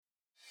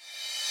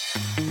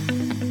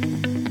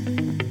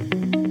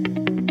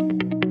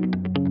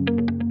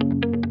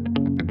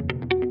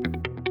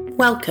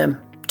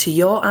Welcome to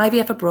your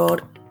IVF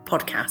Abroad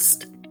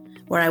podcast,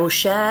 where I will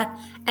share,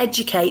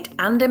 educate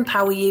and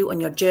empower you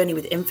on your journey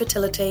with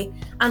infertility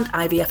and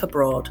IVF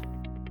abroad.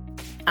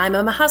 I'm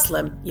Emma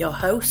Haslam, your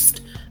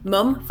host,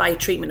 mum via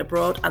treatment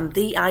abroad and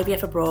the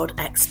IVF abroad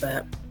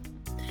expert.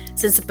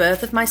 Since the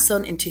birth of my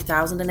son in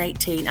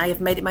 2018, I have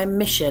made it my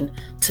mission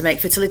to make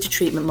fertility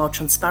treatment more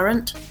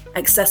transparent,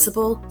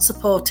 accessible,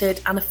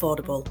 supported and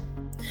affordable.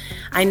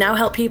 I now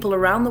help people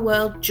around the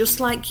world just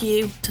like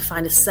you to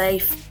find a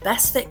safe,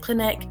 best fit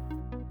clinic,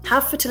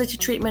 have fertility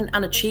treatment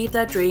and achieve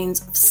their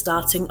dreams of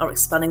starting or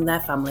expanding their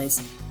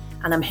families.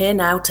 And I'm here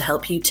now to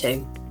help you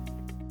too.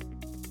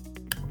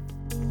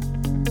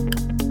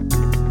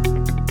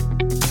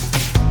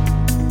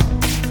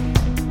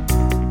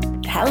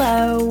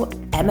 Hello,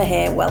 Emma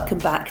here. Welcome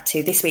back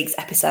to this week's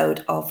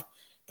episode of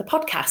the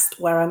podcast,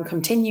 where I'm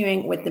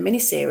continuing with the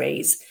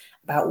mini-series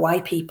about why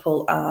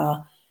people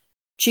are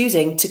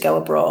choosing to go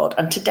abroad.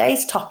 And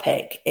today's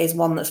topic is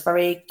one that's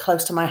very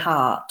close to my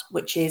heart,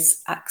 which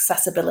is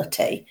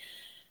accessibility.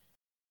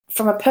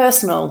 From a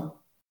personal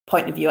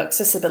point of view,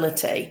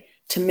 accessibility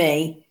to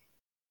me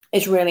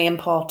is really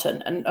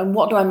important. And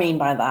what do I mean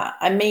by that?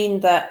 I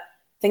mean that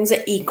things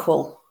are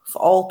equal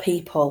for all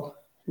people,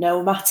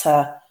 no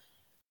matter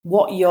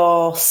what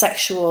your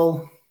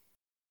sexual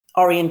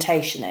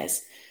orientation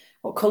is,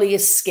 what colour your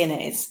skin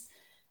is.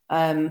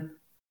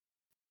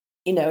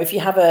 If you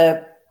have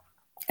a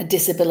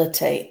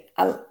disability,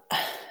 a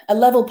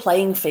level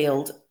playing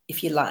field,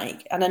 if you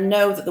like. And I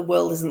know that the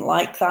world isn't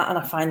like that, and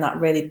I find that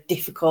really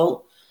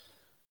difficult.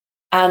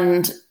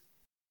 And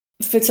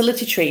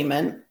fertility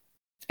treatment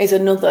is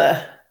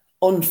another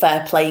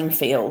unfair playing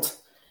field,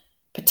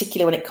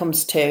 particularly when it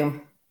comes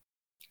to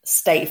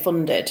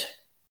state-funded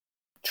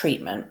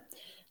treatment.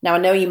 Now, I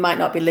know you might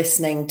not be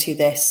listening to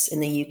this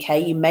in the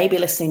UK. You may be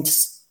listening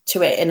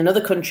to it in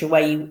another country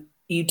where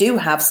you do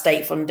have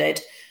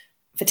state-funded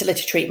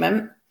fertility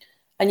treatment.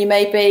 And you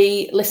may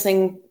be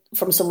listening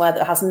from somewhere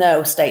that has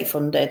no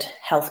state-funded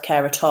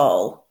healthcare at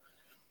all.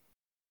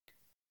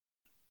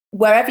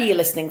 Wherever you're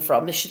listening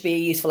from, this should be a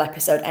useful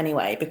episode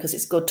anyway, because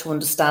it's good to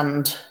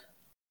understand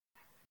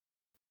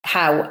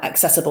how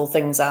accessible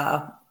things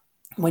are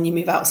when you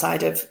move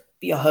outside of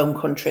your home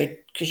country,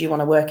 because you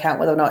want to work out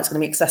whether or not it's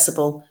going to be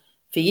accessible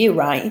for you,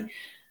 right?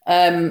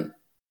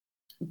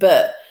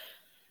 But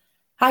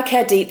I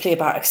care deeply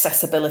about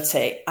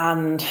accessibility,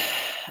 and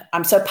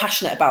I'm so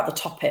passionate about the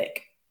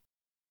topic.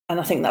 And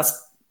I think that's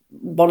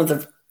one of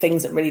the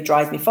things that really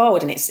drives me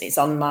forward. And it's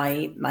on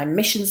my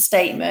mission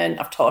statement.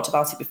 I've talked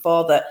about it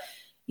before that,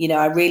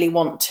 I really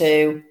want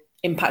to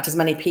impact as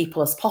many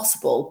people as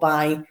possible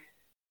by,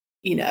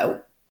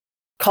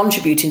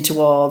 contributing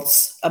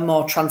towards a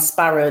more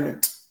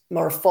transparent,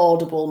 more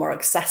affordable, more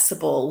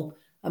accessible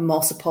and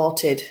more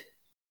supported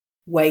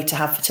way to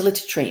have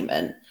fertility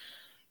treatment.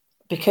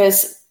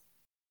 Because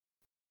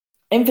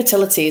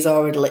infertility is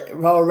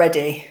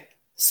already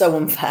so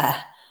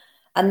unfair.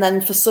 And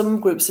then for some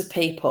groups of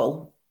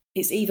people,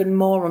 it's even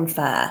more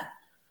unfair.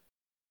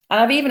 And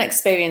I've even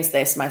experienced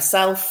this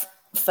myself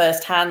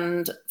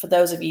firsthand. For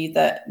those of you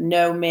that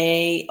know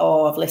me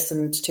or have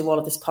listened to all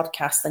of this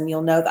podcast, then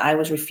you'll know that I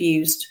was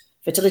refused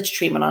fertility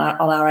treatment on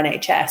our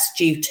NHS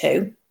due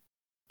to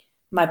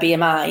my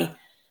BMI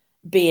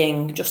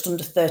being just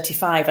under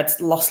 35. I'd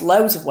lost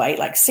loads of weight,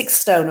 like 6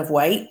 stone of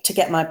weight to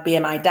get my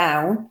BMI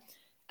down.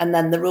 And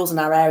then the rules in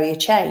our area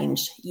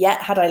changed. Yet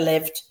had I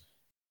lived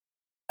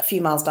a few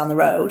miles down the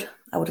road,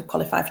 I would have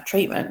qualified for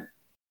treatment.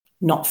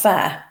 Not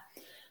fair.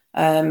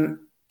 And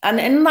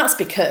that's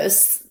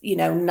because,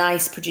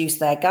 NICE produced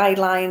their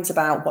guidelines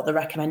about what the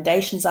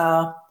recommendations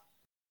are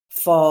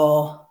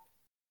for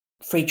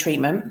free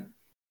treatment,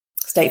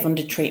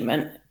 state-funded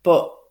treatment.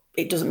 But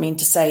it doesn't mean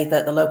to say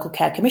that the local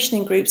care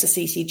commissioning groups, the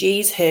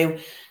CCGs, who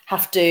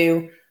have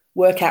to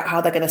work out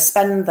how they're going to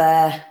spend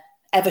their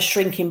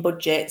ever-shrinking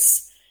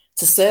budgets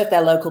to serve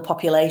their local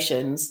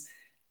populations,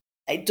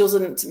 it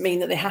doesn't mean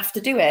that they have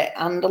to do it.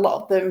 And a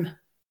lot of them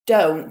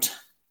don't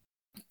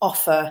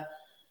offer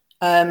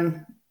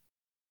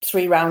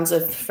 3 rounds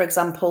of, for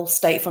example,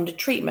 state-funded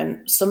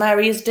treatment. Some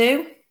areas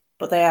do,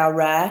 but they are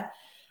rare.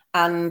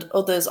 And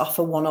others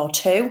offer 1 or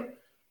 2.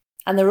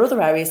 And there are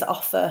other areas that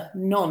offer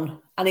none.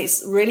 And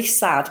it's really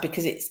sad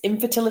because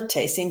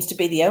infertility seems to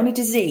be the only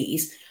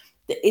disease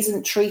that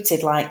isn't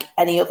treated like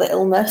any other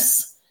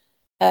illness.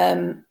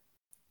 And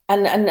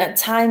at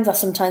times I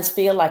sometimes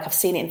feel like I've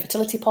seen it in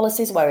fertility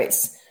policies where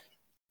it's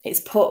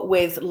put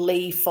with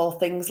leave for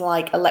things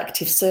like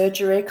elective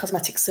surgery,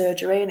 cosmetic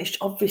surgery, and it's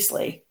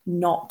obviously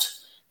not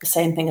the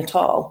same thing at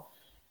all.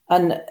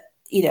 And,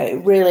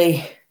 it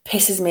really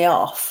pisses me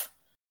off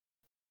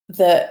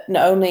that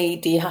not only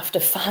do you have to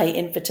fight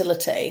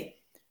infertility,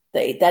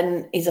 that it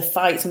then is a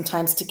fight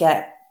sometimes to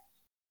get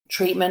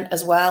treatment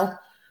as well.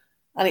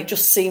 And it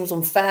just seems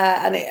unfair.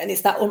 And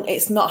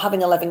it's not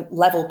having a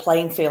level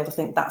playing field. I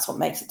think that's what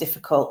makes it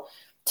difficult.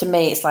 To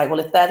me, it's like, well,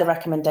 if they're the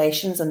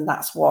recommendations and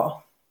that's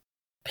what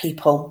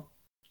people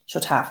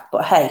should have.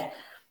 But hey,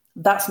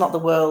 that's not the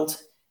world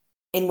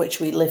in which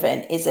we live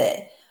in, is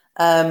it?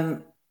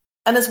 And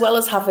as well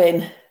as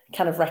having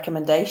kind of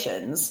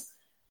recommendations,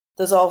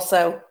 there's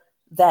also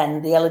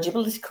then the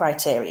eligibility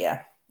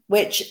criteria,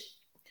 which,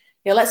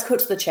 let's cut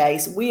to the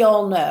chase. We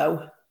all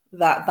know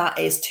that that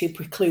is to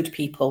preclude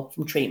people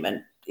from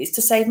treatment. It's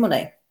to save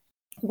money.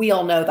 We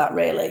all know that,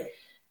 really.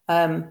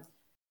 But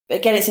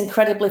again, it's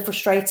incredibly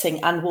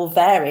frustrating and will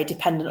vary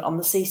dependent on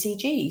the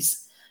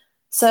CCGs.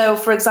 So,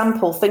 for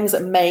example, things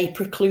that may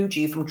preclude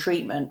you from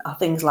treatment are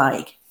things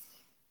like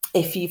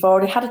if you've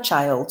already had a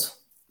child,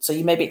 so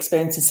you may be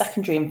experiencing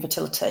secondary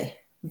infertility,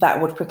 that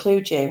would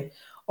preclude you.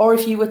 Or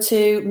if you were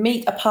to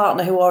meet a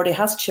partner who already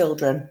has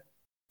children,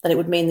 then it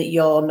would mean that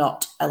you're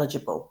not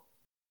eligible.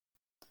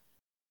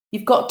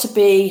 You've got to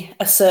be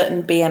a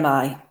certain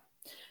BMI.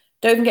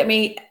 Don't even get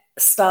me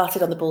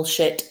started on the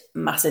bullshit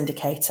mass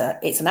indicator.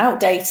 It's an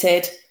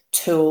outdated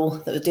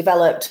tool that was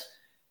developed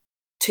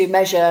to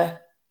measure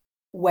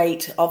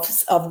weight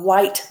of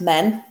white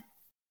men.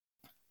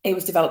 It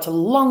was developed a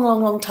long,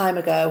 long, long time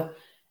ago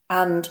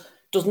and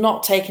does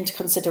not take into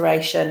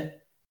consideration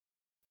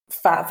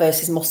fat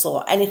versus muscle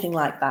or anything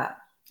like that.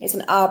 It's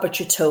an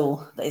arbitrary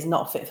tool that is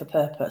not fit for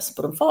purpose.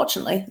 But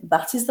unfortunately,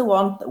 that is the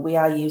one that we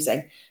are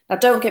using. Now,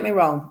 don't get me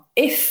wrong.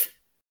 If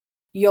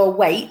your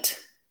weight,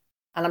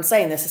 and I'm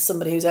saying this as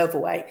somebody who's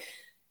overweight,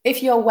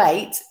 if your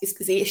weight is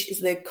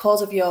the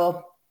cause of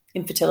your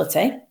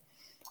infertility,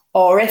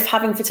 or if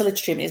having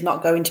fertility treatment is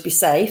not going to be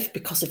safe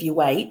because of your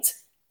weight,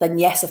 then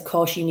yes, of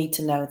course, you need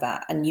to know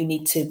that. And you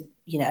need to,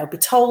 be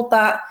told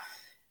that.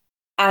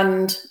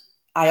 And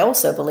I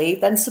also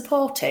believe then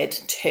supported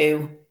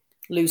to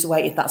lose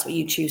weight if that's what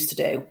you choose to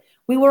do.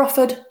 We were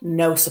offered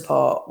no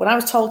support. When I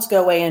was told to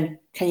go away and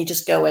can you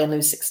just go away and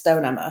lose 6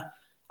 stone, Emma,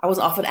 I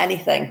wasn't offered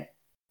anything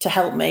to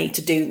help me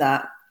to do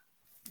that.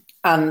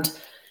 And,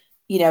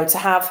 to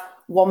have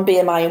one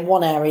BMI in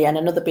one area and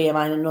another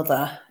BMI in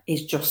another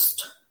is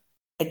just,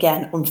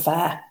 again,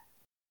 unfair.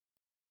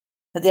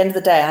 At the end of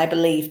the day, I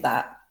believe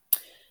that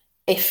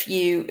if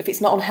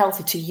it's not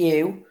unhealthy to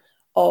you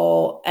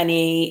or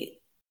any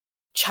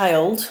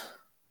child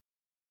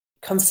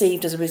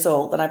conceived as a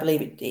result, then I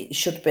believe it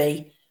should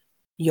be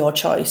your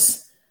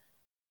choice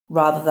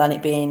rather than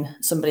it being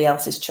somebody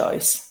else's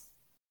choice.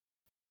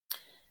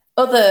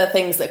 Other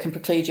things that can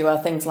preclude you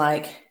are things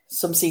like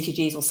some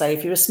CTGs will say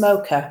if you're a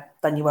smoker,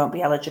 then you won't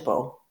be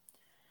eligible.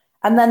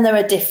 And then there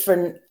are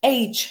different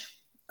age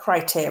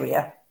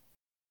criteria.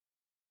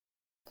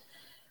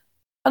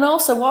 And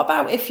also, what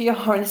about if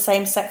you're in a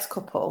same-sex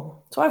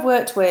couple? So I've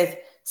worked with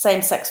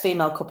same-sex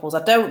female couples.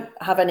 I don't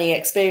have any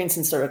experience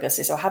in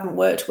surrogacy, so I haven't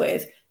worked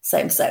with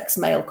same-sex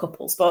male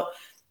couples, but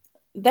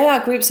they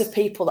are groups of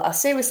people that are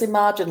seriously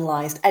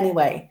marginalised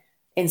anyway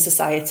in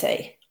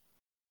society.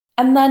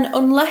 And then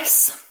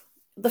unless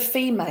the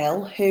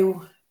female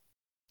who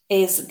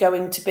is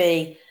going to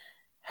be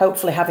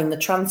hopefully having the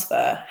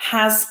transfer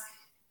has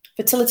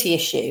fertility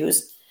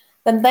issues,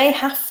 then they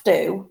have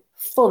to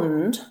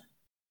fund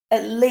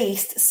at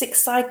least 6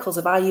 cycles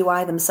of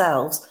IUI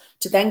themselves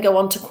to then go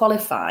on to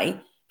qualify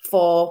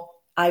for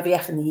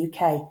IVF in the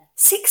UK.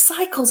 6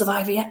 cycles of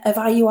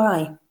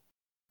IUI.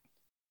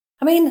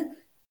 I mean,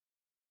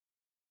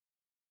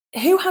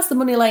 who has the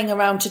money laying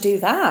around to do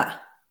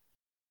that?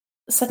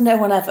 Said no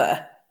one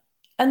ever.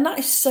 And that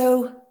is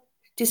so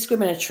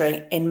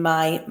discriminatory in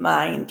my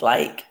mind.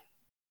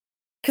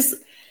 Because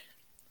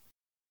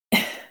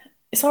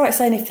it's all right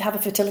saying if they have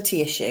a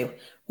fertility issue.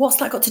 What's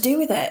that got to do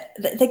with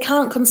it? They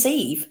can't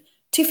conceive.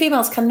 2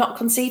 females cannot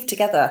conceive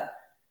together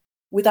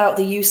without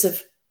the use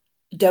of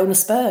donor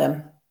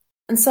sperm.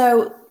 And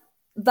so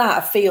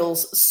that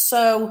feels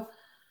so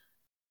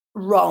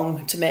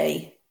wrong to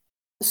me.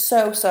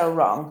 So, so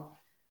wrong.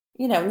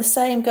 And the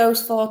same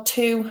goes for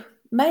 2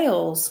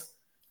 males.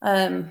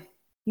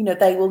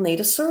 They will need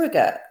a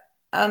surrogate.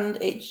 And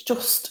it's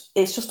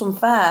just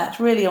unfair. It's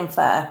really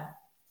unfair.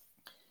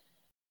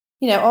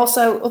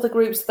 Also other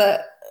groups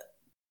that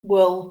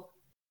will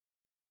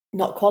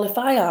not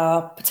qualify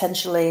are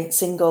potentially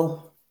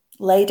single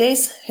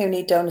ladies who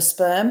need donor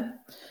sperm.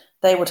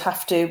 They would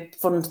have to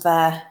fund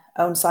their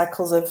own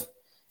cycles of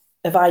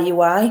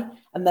IUI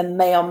and then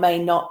may or may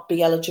not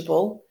be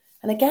eligible.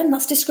 And again,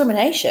 that's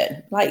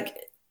discrimination.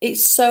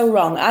 It's so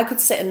wrong. I could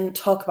sit and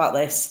talk about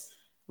this,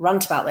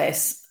 rant about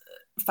this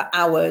for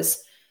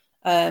hours,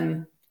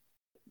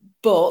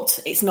 but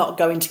it's not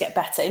going to get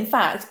better. In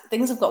fact,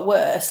 things have got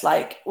worse.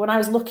 When I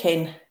was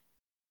looking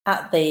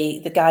at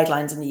the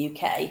guidelines in the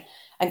UK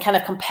and kind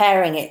of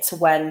comparing it to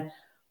when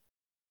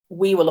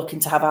we were looking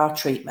to have our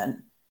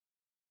treatment,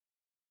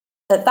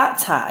 at that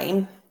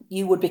time,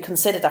 you would be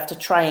considered after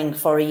trying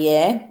for a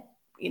year,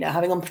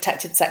 having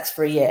unprotected sex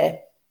for a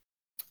year,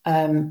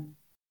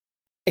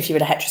 if you're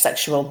in a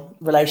heterosexual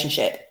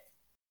relationship.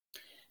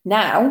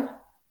 Now,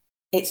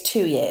 it's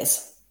 2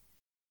 years.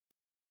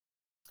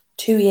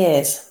 2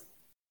 years.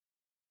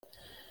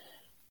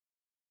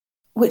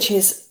 Which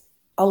is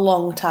a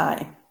long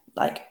time,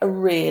 a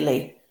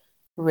really,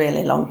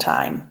 really long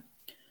time.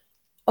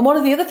 And one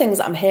of the other things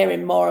that I'm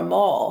hearing more and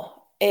more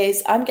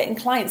is I'm getting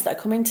clients that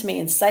are coming to me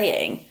and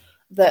saying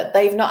that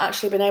they've not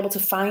actually been able to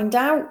find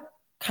out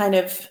kind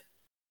of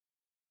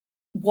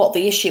what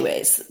the issue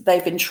is.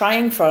 They've been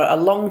trying for a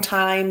long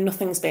time,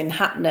 nothing's been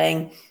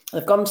happening.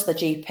 They've gone to the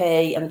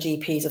GP and the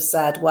GPs have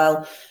said,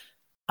 well,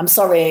 I'm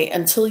sorry,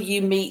 until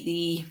you meet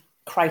the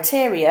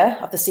criteria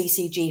of the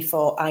CCG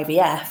for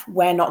IVF,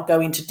 we're not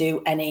going to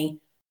do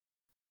any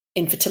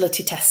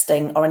infertility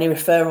testing or any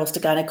referrals to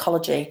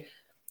gynecology.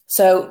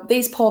 So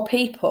these poor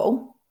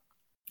people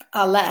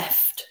are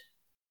left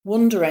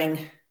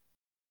wondering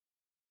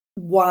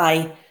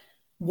what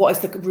is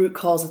the root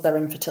cause of their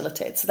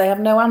infertility. So they have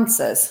no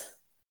answers,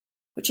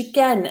 which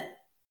again,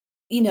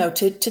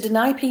 to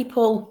deny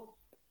people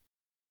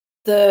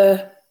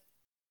the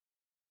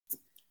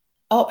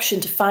option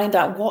to find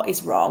out what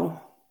is wrong,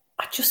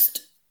 I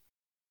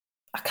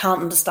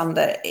can't understand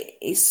it.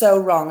 It's so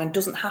wrong and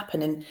doesn't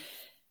happen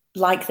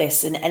like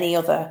this in any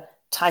other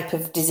type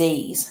of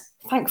disease.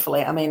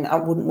 Thankfully, I mean, I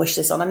wouldn't wish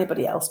this on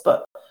anybody else,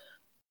 but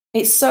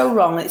it's so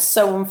wrong. It's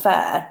so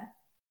unfair.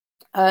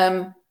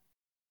 BMI,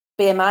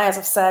 as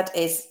I've said,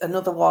 is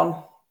another one.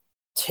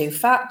 Too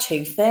fat,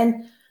 too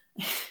thin.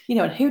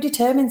 And who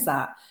determines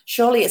that?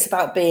 Surely it's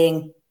about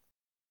being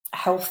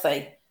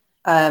healthy.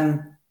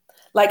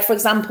 Like, for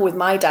example, with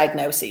my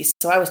diagnosis,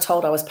 so I was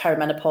told I was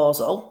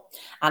perimenopausal,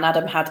 and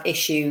Adam had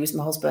issues,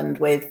 my husband,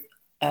 with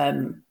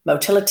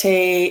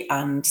motility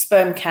and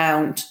sperm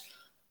count.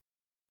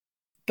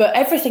 But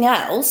everything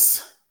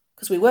else,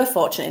 because we were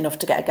fortunate enough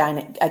to get a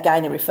gynae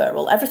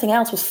referral, everything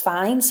else was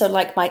fine. So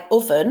like my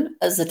oven,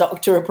 as the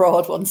doctor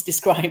abroad once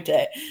described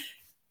it,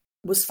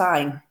 was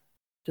fine.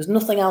 There's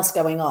nothing else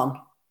going on.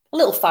 A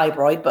little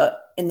fibroid, but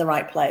in the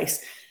right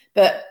place.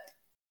 But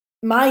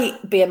my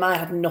BMI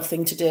had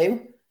nothing to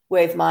do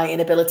with my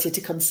inability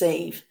to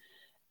conceive.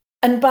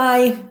 And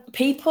by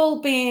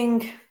people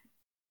being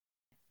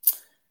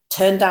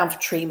turned down for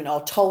treatment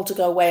or told to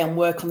go away and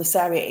work on this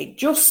area, it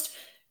just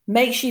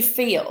makes you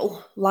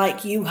feel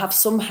like you have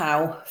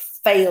somehow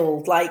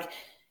failed. Like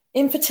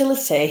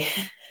infertility,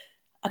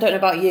 I don't know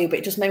about you, but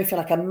it just made me feel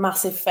like a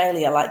massive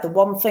failure. Like the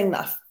one thing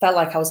that I felt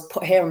like I was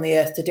put here on the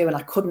earth to do and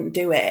I couldn't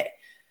do it.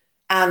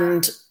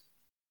 And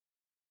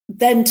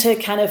then to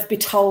kind of be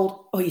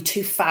told, oh, you're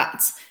too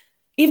fat,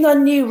 even though I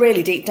knew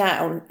really deep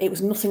down it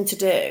was nothing to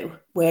do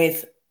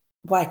with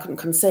why I couldn't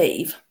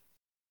conceive,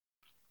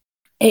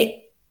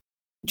 it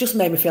just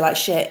made me feel like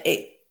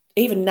shit.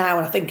 Even now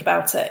when I think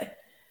about it,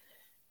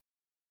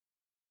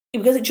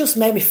 because it just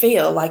made me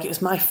feel like it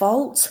was my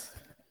fault.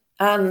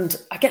 And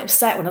I get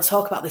upset when I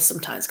talk about this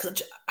sometimes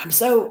because I'm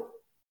so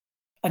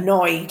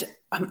annoyed.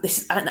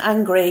 This an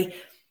angry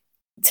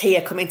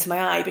tear coming to my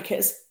eye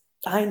because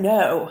I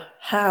know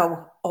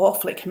how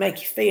awful it can make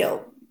you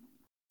feel.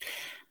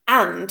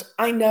 And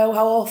I know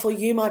how awful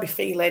you might be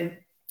feeling,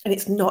 and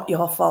it's not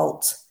your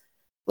fault.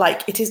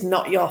 Like, it is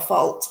not your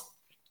fault.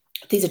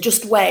 These are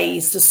just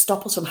ways to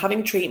stop us from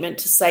having treatment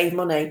to save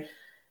money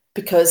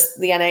because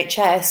the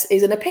NHS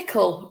is in a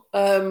pickle.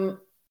 And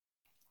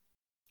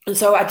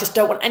so I just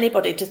don't want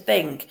anybody to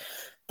think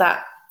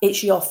that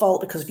it's your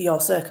fault because of your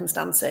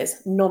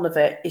circumstances. None of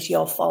it is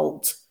your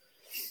fault.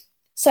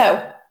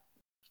 So,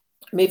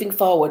 moving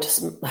forward,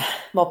 some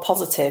more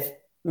positive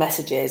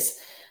messages.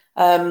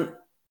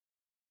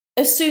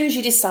 As soon as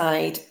you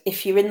decide,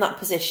 if you're in that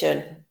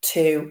position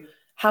to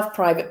have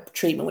private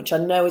treatment, which I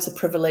know is a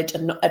privilege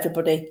and not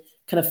everybody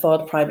can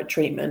afford private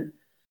treatment,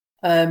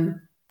 no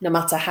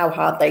matter how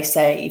hard they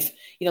save.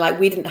 Like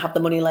we didn't have the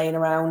money laying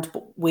around,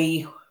 but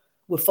we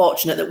were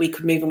fortunate that we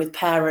could move in with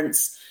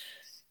parents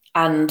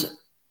and,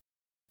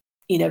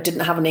 didn't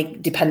have any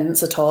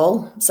dependents at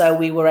all. So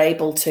we were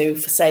able to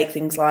forsake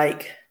things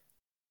like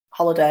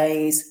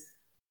holidays,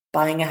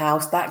 buying a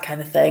house, that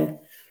kind of thing,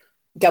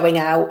 going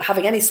out,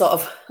 having any sort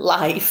of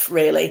life,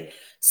 really.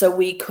 So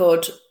we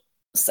could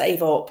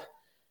save up.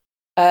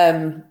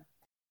 But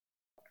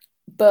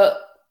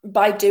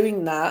by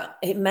doing that,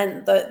 it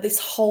meant that this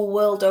whole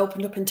world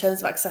opened up in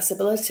terms of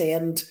accessibility.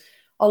 And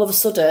all of a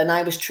sudden,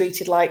 I was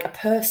treated like a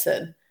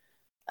person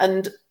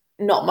and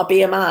not my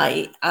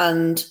BMI.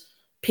 And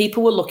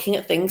people were looking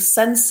at things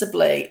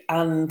sensibly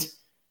and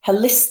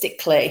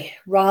holistically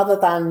rather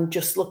than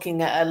just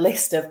looking at a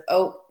list of,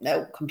 oh,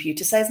 no,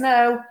 computer says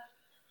no,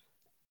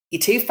 you're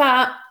too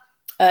fat,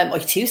 or you're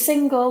too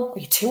single, or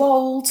you're too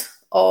old,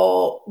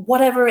 or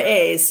whatever it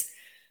is.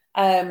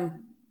 Because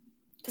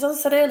as I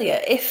said earlier,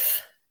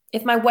 if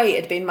my weight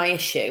had been my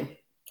issue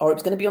or it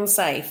was going to be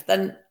unsafe,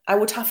 then I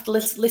would have to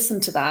listen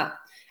to that.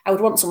 I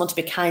would want someone to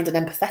be kind and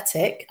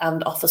empathetic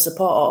and offer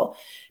support.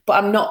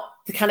 But I'm not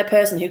the kind of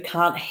person who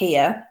can't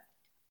hear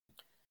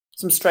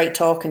some straight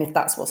talking if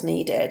that's what's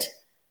needed.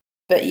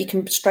 But you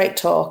can straight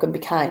talk and be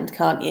kind,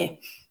 can't you?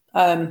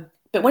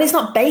 But when it's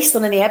not based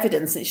on any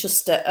evidence, it's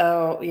just,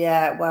 oh,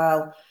 yeah,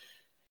 well,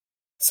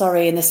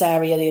 sorry, in this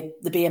area,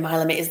 the BMI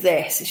limit is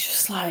this. It's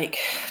just like,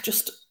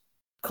 just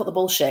cut the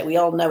bullshit. We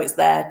all know it's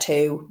there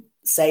to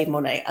save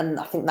money. And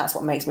I think that's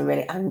what makes me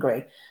really angry.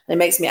 And it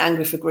makes me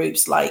angry for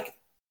groups like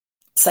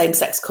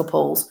same-sex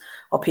couples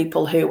or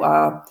people who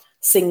are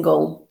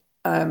single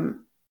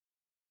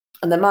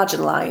and they're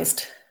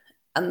marginalised.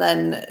 And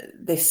then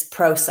this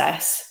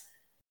process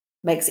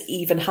makes it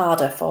even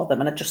harder for them.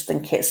 And I just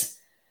think it's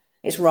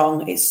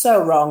wrong. It's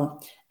so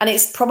wrong. And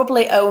it's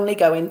probably only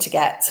going to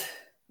get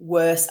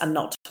worse and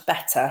not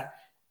better,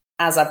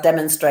 as I've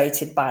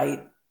demonstrated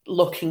by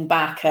looking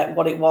back at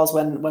what it was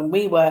when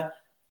we were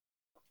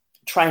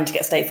trying to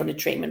get state-funded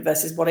treatment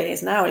versus what it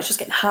is now. It's just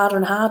getting harder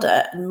and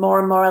harder and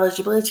more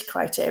eligibility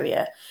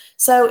criteria.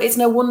 So it's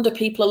no wonder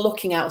people are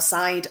looking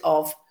outside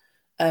of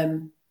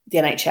the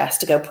NHS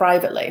to go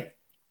privately.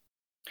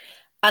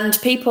 And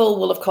people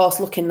will, of course,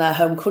 look in their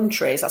home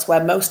countries. That's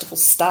where most of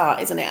us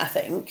start, isn't it, I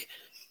think?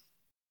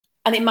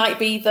 And it might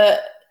be that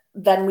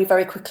then we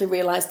very quickly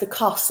realise the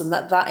costs and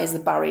that is the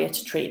barrier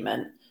to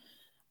treatment.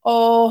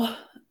 Or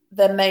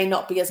there may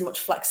not be as much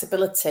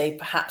flexibility,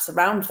 perhaps,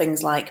 around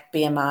things like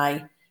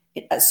BMI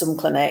at some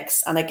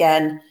clinics. And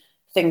again,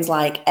 things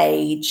like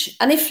age.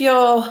 And if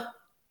you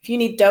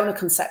need donor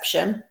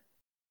conception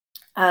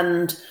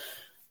and,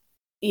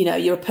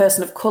 you're a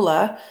person of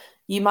colour,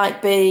 you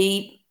might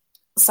be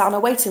sat on a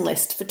waiting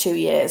list for 2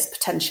 years,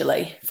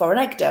 potentially, for an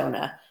egg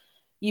donor.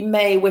 You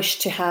may wish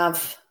to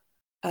have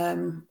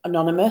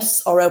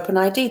anonymous or open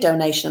ID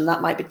donation, and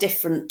that might be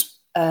different.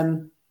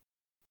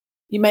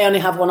 You may only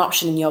have one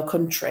option in your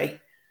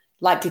country,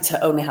 likely to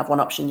only have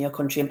one option in your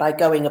country. And by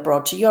going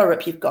abroad to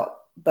Europe, you've got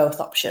both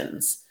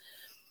options.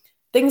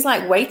 Things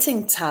like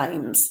waiting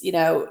times,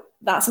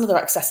 that's another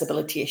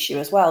accessibility issue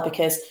as well,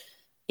 because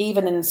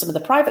even in some of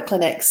the private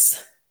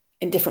clinics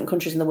in different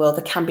countries in the world,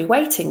 there can be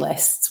waiting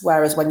lists.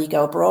 Whereas when you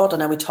go abroad, I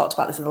know we talked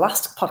about this in the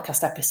last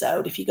podcast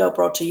episode, if you go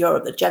abroad to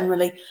Europe, there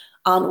generally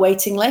aren't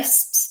waiting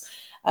lists.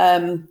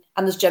 And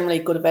there's generally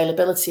good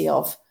availability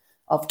of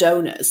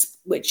donors,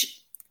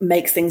 which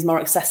makes things more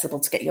accessible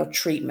to get your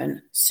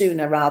treatment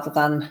sooner rather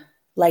than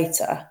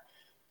later.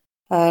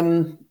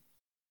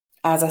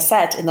 As I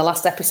said in the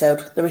last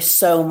episode, there is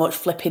so much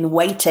flipping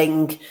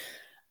waiting,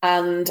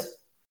 and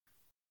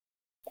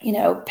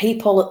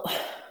people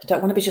don't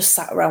want to be just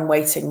sat around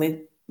waiting.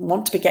 They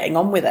want to be getting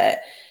on with it.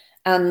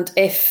 And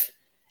if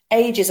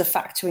age is a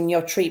factor in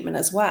your treatment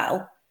as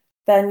well,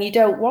 then you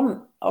don't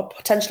want, or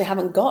potentially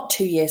haven't got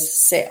 2 years to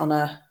sit on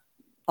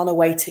a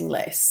waiting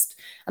list.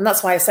 And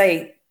that's why I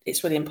say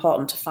it's really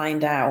important to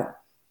find out,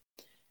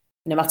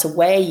 no matter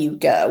where you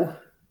go,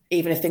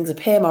 even if things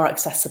appear more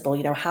accessible,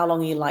 how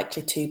long are you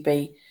likely to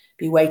be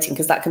waiting?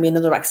 Because that can be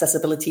another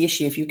accessibility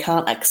issue if you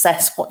can't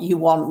access what you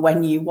want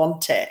when you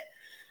want it.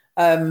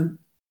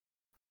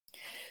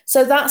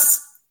 So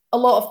that's a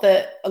lot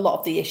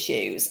of the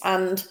issues.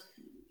 And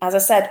as I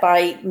said,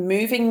 by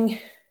moving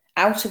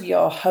out of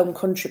your home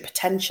country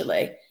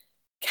potentially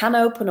can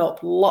open up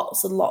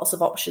lots and lots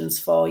of options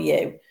for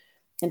you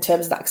in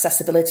terms of that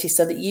accessibility,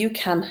 so that you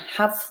can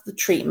have the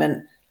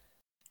treatment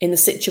in the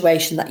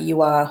situation that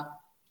you are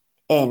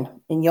in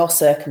your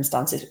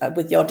circumstances,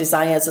 with your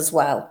desires as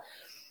well.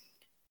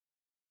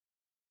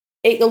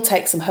 It'll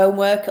take some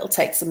homework, it'll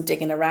take some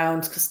digging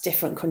around, because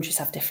different countries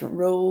have different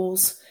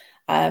rules.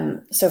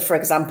 So, for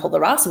example,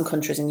 there are some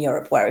countries in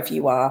Europe where if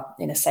you are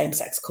in a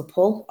same-sex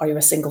couple or you're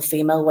a single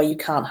female, where you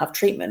can't have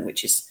treatment,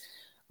 which is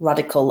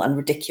radical and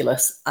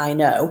ridiculous, I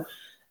know.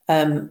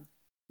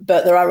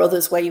 But there are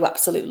others where you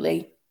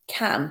absolutely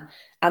can.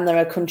 And there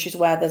are countries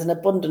where there's an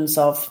abundance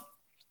of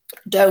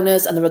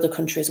donors, and there are other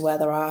countries where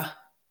there are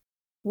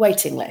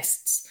waiting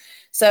lists.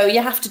 So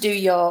you have to do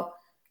your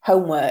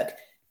homework.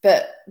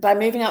 But by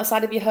moving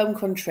outside of your home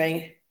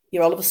country,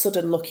 you're all of a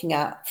sudden looking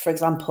at, for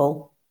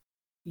example,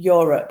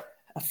 Europe,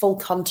 a full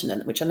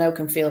continent, which I know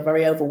can feel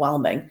very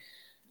overwhelming.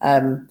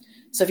 So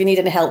if you need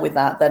any help with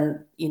that,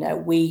 then,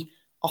 we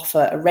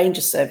offer a range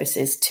of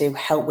services to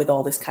help with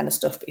all this kind of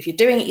stuff. But if you're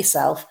doing it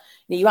yourself,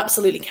 you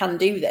absolutely can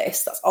do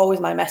this. That's always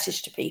my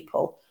message to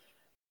people.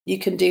 You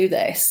can do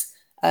this.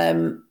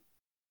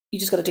 You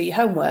just got to do your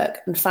homework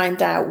and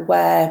find out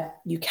where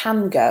you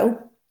can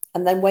go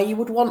and then where you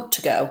would want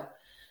to go.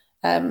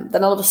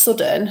 Then all of a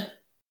sudden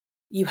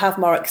you have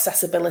more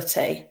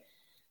accessibility,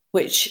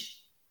 which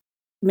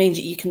means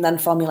that you can then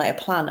formulate a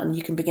plan and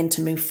you can begin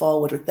to move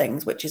forward with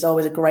things, which is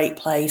always a great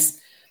place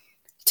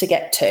to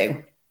get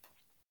to.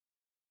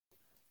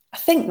 I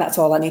think that's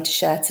all I need to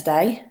share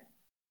today.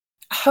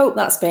 I hope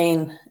that's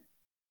been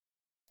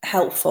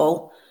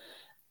helpful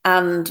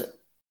and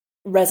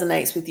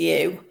resonates with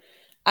you.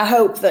 I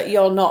hope that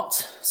you're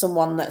not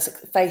someone that's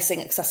facing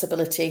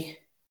accessibility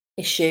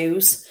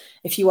issues.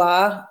 If you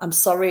are, I'm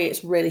sorry,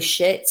 it's really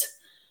shit.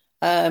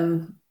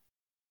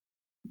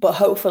 But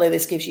hopefully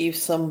this gives you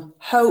some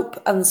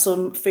hope and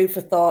some food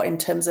for thought in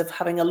terms of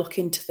having a look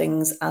into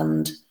things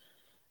and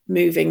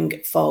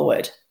moving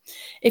forward.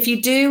 If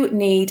you do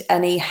need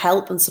any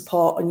help and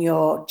support on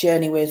your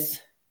journey with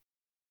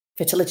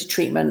fertility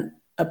treatment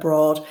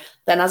abroad,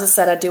 then as I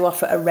said, I do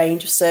offer a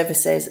range of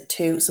services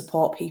to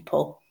support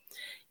people.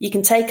 You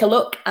can take a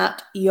look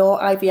at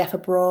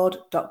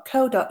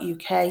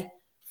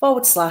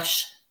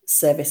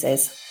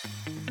yourivfabroad.co.uk/services.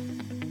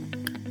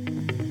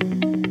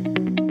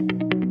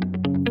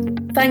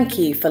 Thank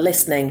you for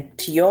listening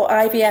to Your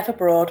IVF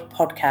Abroad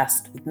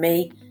podcast with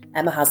me,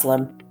 Emma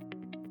Haslam.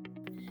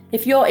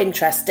 If you're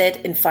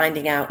interested in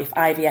finding out if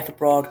IVF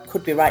abroad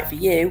could be right for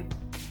you,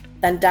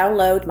 then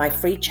download my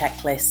free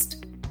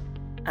checklist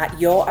at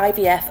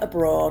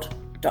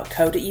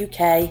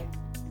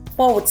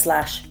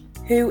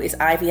yourivfabroad.co.uk/who is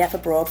IVF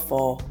abroad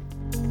for.